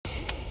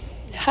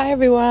Hi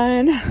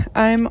everyone.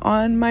 I'm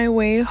on my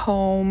way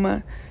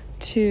home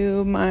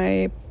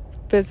to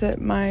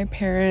visit my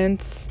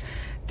parents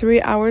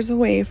 3 hours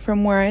away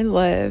from where I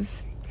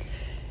live.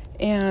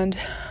 And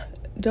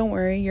don't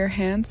worry, your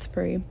hands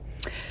free.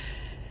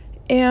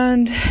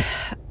 And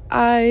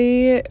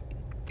I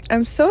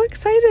am so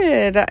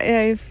excited.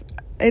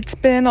 It's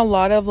been a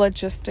lot of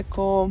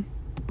logistical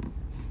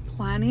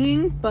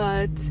planning,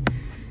 but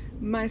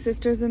my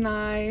sisters and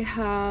I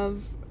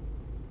have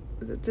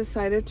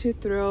decided to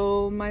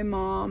throw my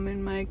mom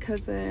and my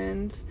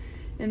cousins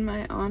and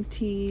my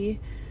auntie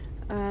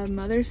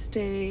Mother's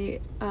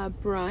Day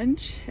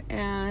brunch,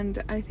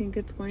 and I think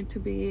it's going to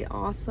be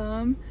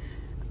awesome.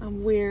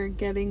 We're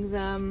getting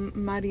them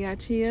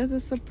mariachi as a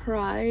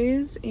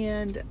surprise,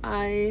 and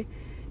I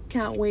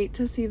can't wait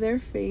to see their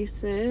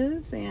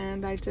faces,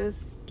 and I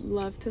just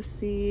love to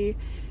see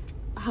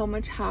how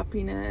much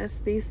happiness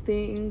these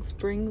things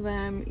bring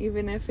them,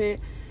 even if it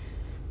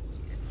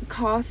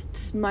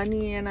costs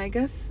money. And I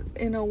guess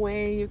in a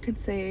way you could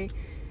say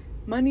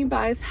money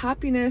buys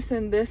happiness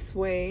in this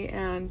way,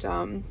 and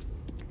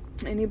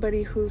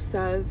anybody who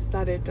says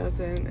that it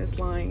doesn't is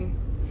lying.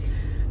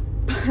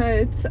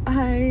 But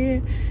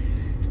I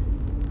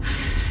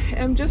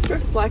am just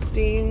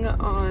reflecting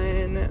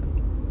on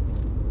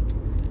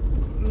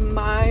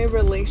my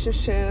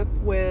relationship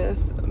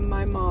with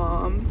my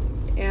mom,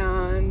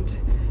 and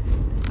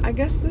I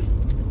guess this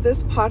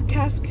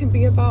podcast can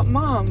be about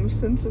mom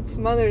since it's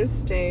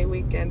Mother's Day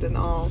weekend and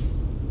all.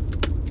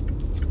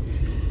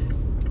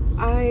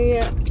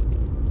 I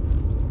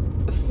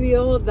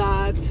feel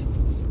that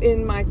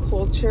in my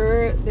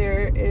culture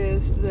there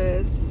is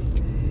this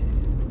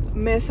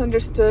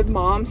misunderstood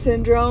mom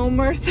syndrome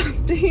or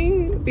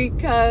something,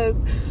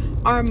 because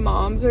our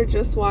moms are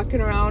just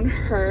walking around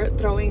hurt,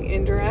 throwing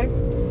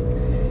indirects,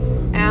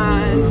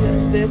 and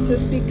this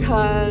is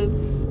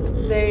because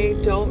they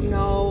don't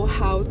know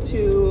how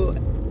to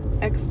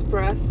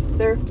express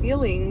their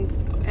feelings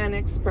and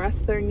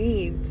express their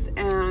needs.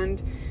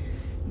 And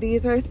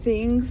these are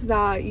things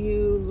that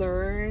you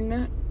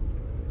learn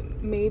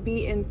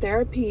maybe in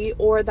therapy,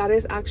 or that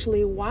is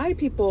actually why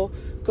people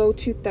go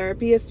to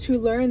therapy, is to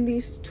learn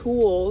these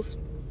tools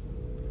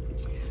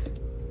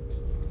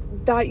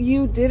that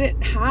you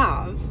didn't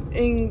have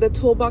in the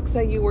toolbox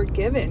that you were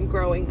given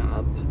growing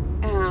up.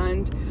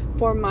 And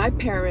for my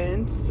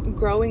parents,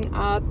 growing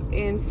up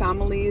in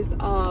families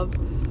of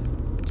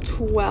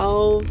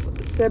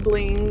 12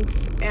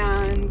 siblings,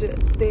 and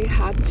they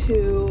had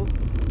to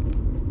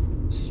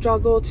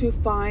struggle to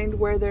find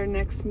where their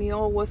next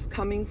meal was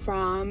coming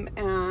from,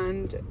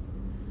 and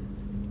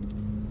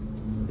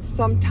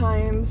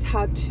sometimes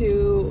had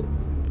to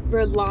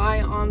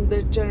rely on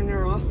the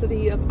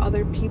generosity of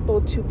other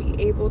people to be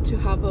able to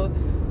have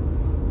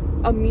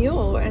a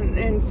meal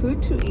and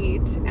food to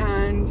eat.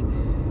 And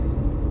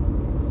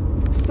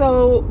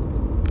so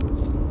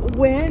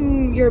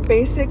when your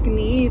basic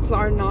needs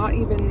are not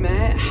even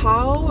met,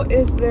 how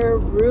is there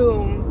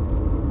room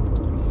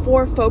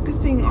for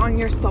focusing on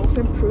your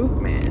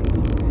self-improvement?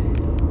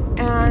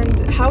 And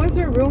how is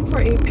there room for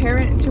a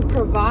parent to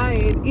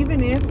provide,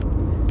 even if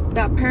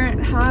that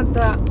parent had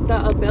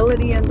the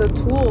ability and the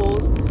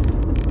tools?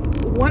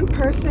 One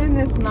person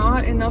is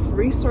not enough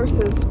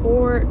resources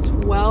for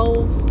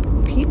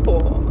 12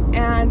 people.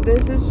 And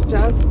this is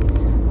just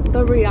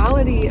the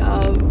reality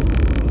of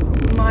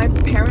my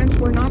parents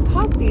were not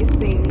taught these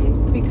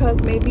things,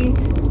 because maybe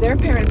their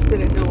parents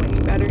didn't know any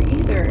better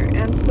either.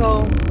 And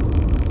so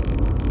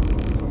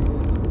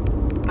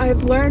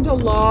I've learned a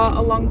lot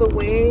along the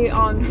way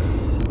on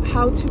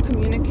how to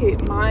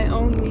communicate my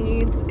own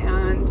needs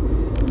and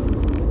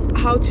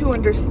how to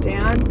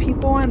understand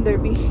people and their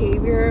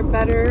behavior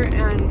better,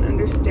 and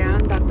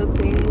understand that the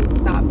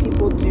things that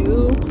people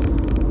do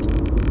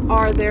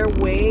are their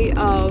way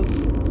of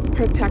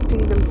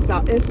protecting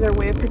themselves,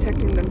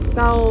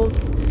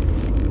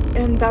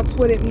 and that's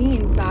what it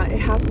means, that it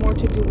has more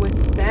to do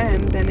with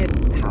them than it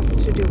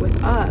has to do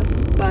with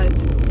us. But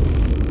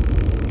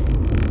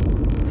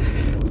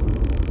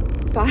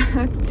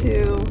back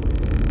to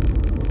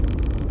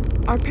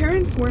our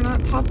parents were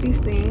not taught these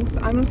things.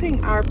 I'm not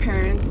saying our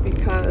parents,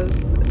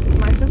 because it's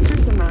my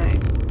sisters and I,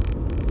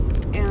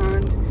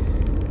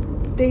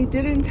 and they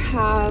didn't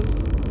have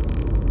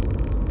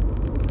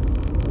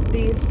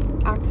these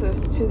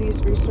access to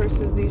these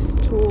resources, these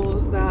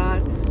tools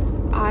that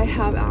I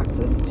have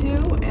access to.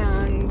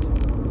 And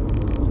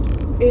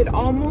it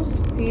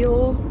almost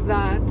feels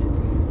that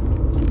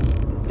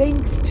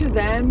thanks to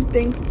them,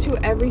 thanks to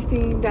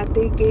everything that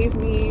they gave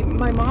me,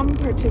 my mom in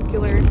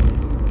particular,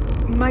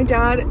 my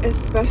dad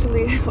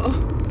especially,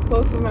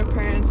 both of my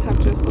parents have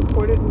just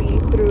supported me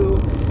through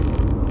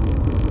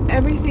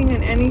everything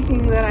and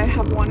anything that I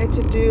have wanted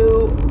to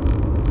do.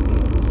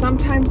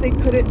 Sometimes they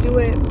couldn't do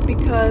it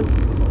because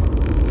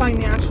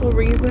financial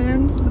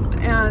reasons,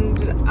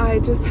 and I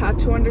just had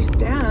to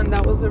understand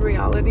that was the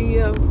reality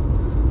of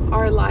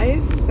our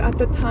life at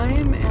the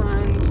time.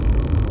 And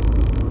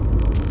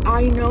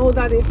I know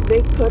that if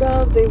they could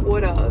have, they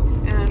would have,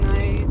 and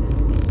I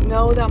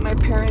know that my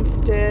parents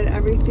did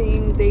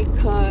everything they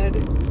could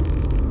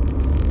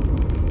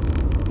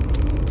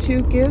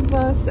to give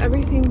us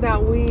everything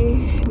that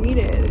we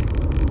needed.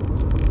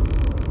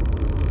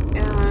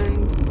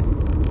 And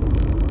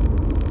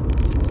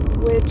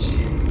which,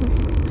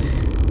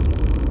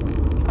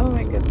 oh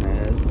my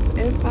goodness,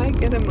 if I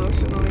get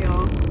emotional,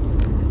 y'all,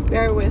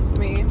 bear with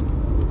me.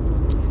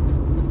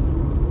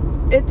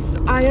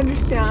 I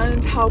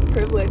understand how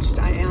privileged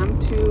I am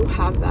to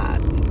have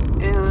that,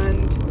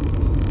 and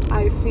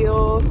I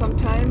feel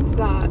sometimes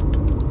that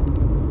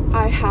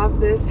I have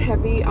this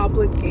heavy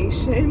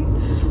obligation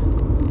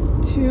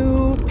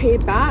to pay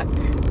back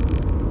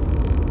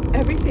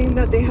everything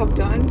that they have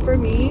done for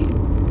me,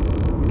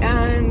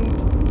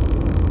 and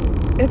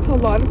it's a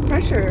lot of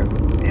pressure,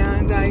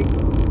 and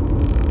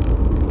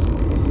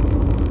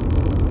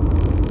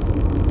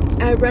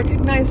I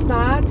recognize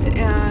that,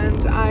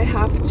 and I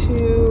have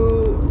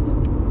to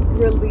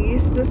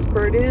release this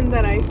burden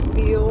that I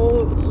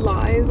feel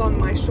lies on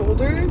my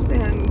shoulders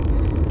and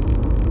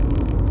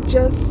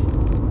just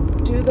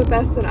do the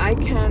best that I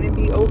can and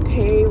be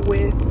okay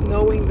with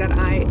knowing that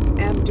I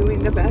am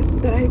doing the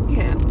best that I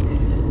can.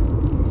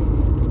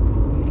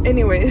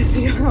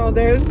 Anyways,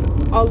 there's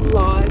a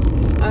lot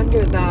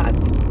under that,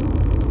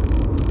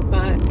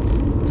 but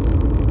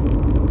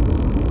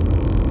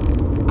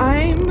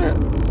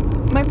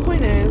my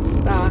point is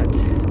that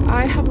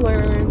I have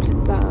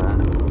learned that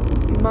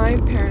my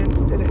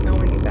parents didn't know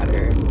any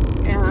better,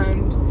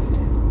 and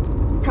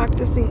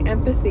practicing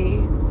empathy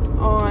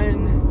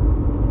on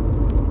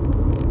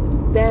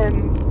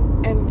them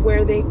and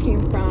where they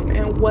came from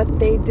and what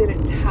they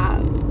didn't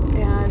have,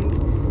 and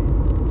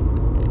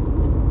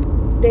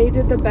they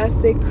did the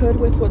best they could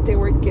with what they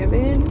were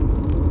given,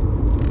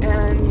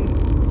 and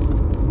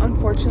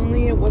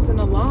unfortunately it wasn't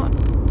a lot.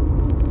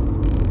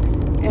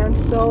 And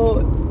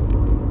so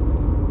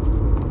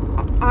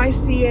I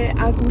see it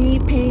as me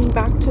paying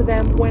back to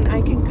them when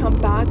I can come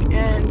back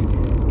and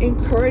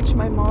encourage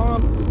my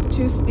mom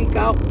to speak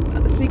up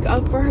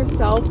for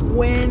herself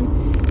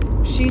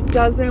when she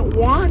doesn't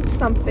want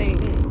something.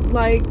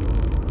 Like,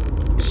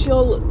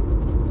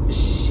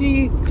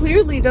 she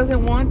clearly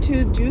doesn't want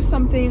to do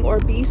something or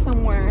be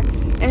somewhere,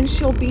 and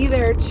she'll be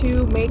there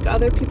to make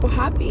other people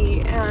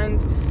happy.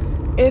 And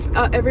if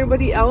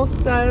everybody else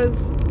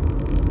says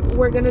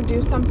we're gonna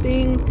do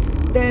something,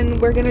 then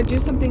we're gonna do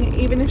something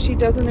even if she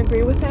doesn't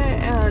agree with it,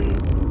 and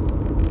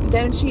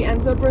then she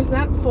ends up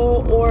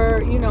resentful,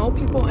 or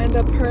people end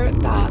up hurt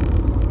that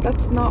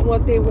that's not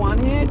what they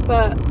wanted.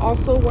 But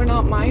also, we're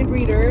not mind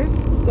readers,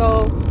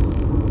 so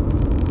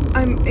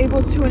I'm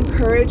able to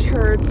encourage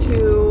her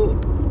to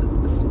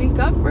speak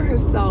up for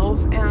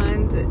herself,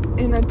 and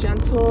in a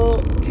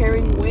gentle,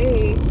 caring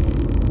way,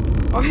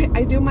 or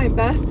I do my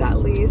best at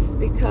least,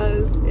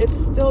 because it's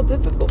still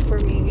difficult for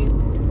me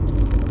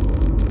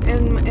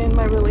in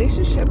my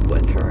relationship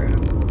with her.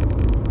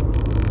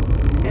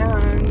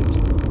 And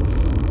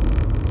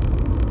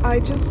I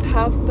just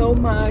have so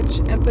much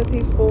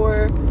empathy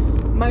for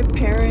my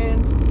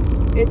parents.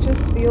 It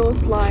just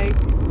feels like,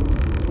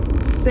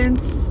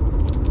 since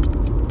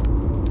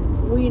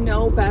we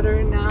know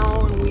better now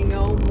and we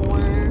know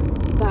more,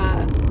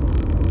 that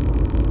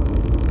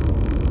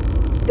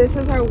this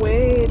is our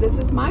way, this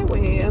is my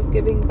way of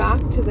giving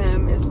back to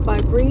them, is by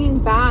bringing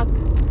back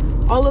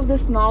all of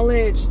this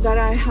knowledge that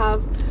I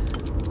have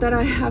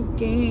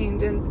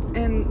gained,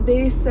 and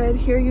they said,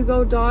 here you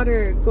go,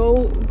 daughter,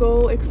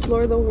 go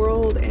explore the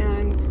world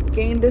and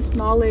gain this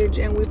knowledge,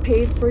 and we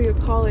paid for your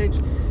college.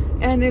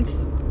 And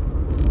it's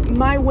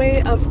my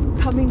way of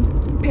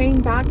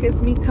paying back, is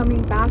me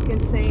coming back and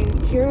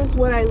saying, here's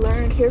what I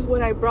learned, here's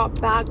what I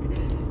brought back.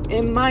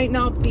 It might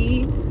not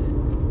be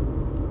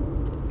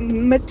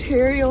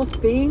material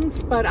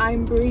things, but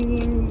I'm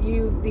bringing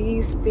you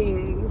these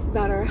things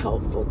that are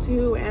helpful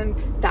too, and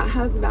that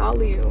has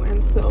value.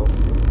 And so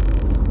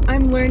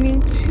I'm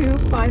learning to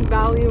find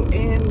value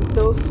in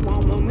those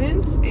small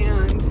moments,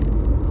 and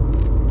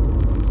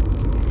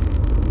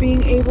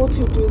being able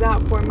to do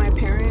that for my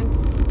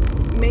parents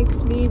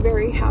makes me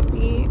very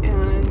happy,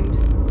 and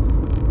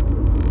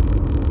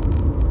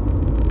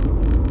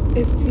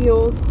it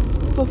feels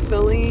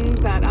fulfilling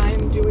that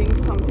I'm doing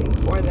something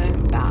for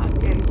them back,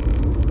 and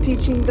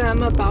teaching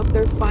them about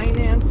their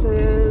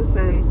finances,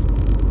 and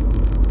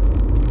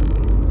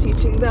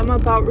teaching them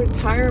about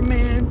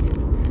retirement.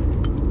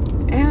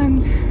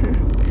 And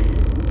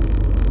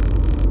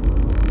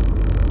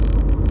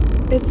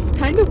it's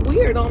kind of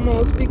weird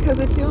almost, because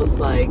it feels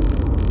like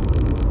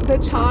the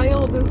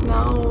child is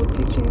now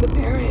teaching the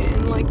parent,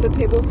 and like the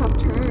tables have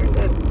turned,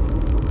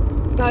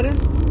 and that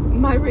is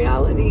my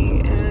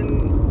reality.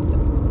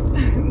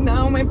 And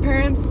now my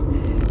parents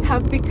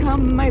have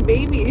become my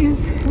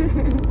babies.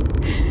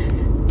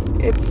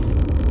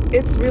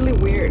 It's really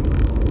weird.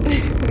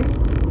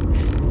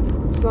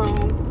 So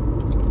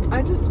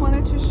I just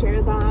wanted to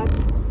share that.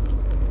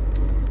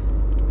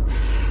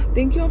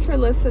 Thank you all for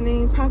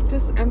listening.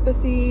 Practice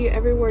empathy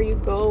everywhere you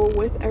go,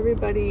 with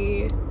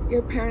everybody,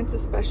 your parents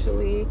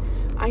especially.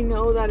 I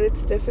know that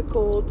it's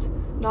difficult.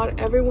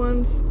 Not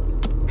everyone's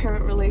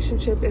parent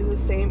relationship is the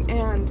same,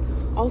 and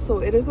also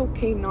it is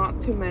okay not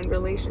to mend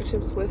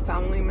relationships with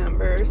family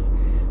members.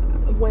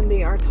 when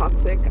they are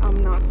toxic. I'm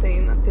not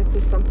saying that this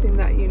is something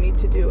that you need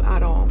to do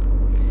at all.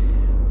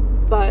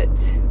 But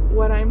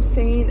what I'm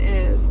saying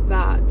is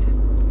that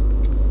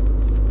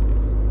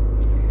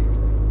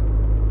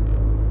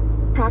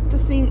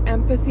practicing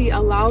empathy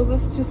allows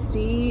us to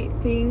see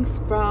things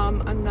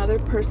from another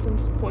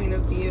person's point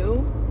of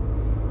view.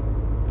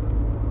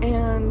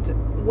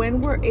 And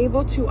when we're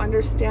able to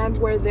understand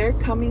where they're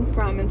coming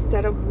from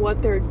instead of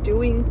what they're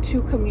doing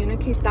to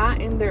communicate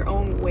that in their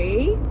own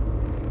way,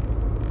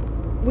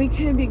 we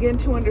can begin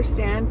to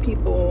understand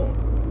people,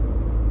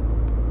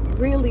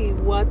 really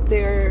what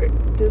their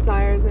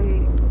desires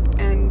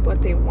and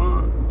what they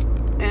want.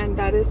 And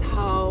that is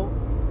how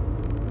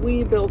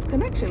we build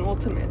connection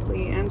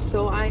ultimately. And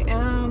so I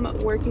am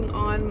working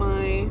on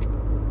my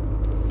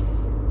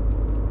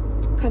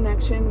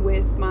connection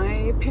with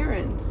my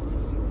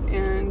parents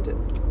and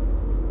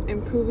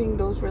improving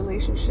those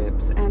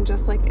relationships. And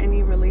just like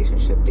any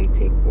relationship, they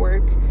take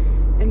work,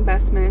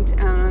 investment,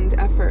 and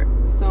effort.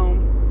 So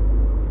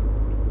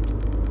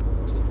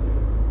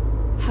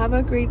have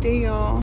a great day, y'all.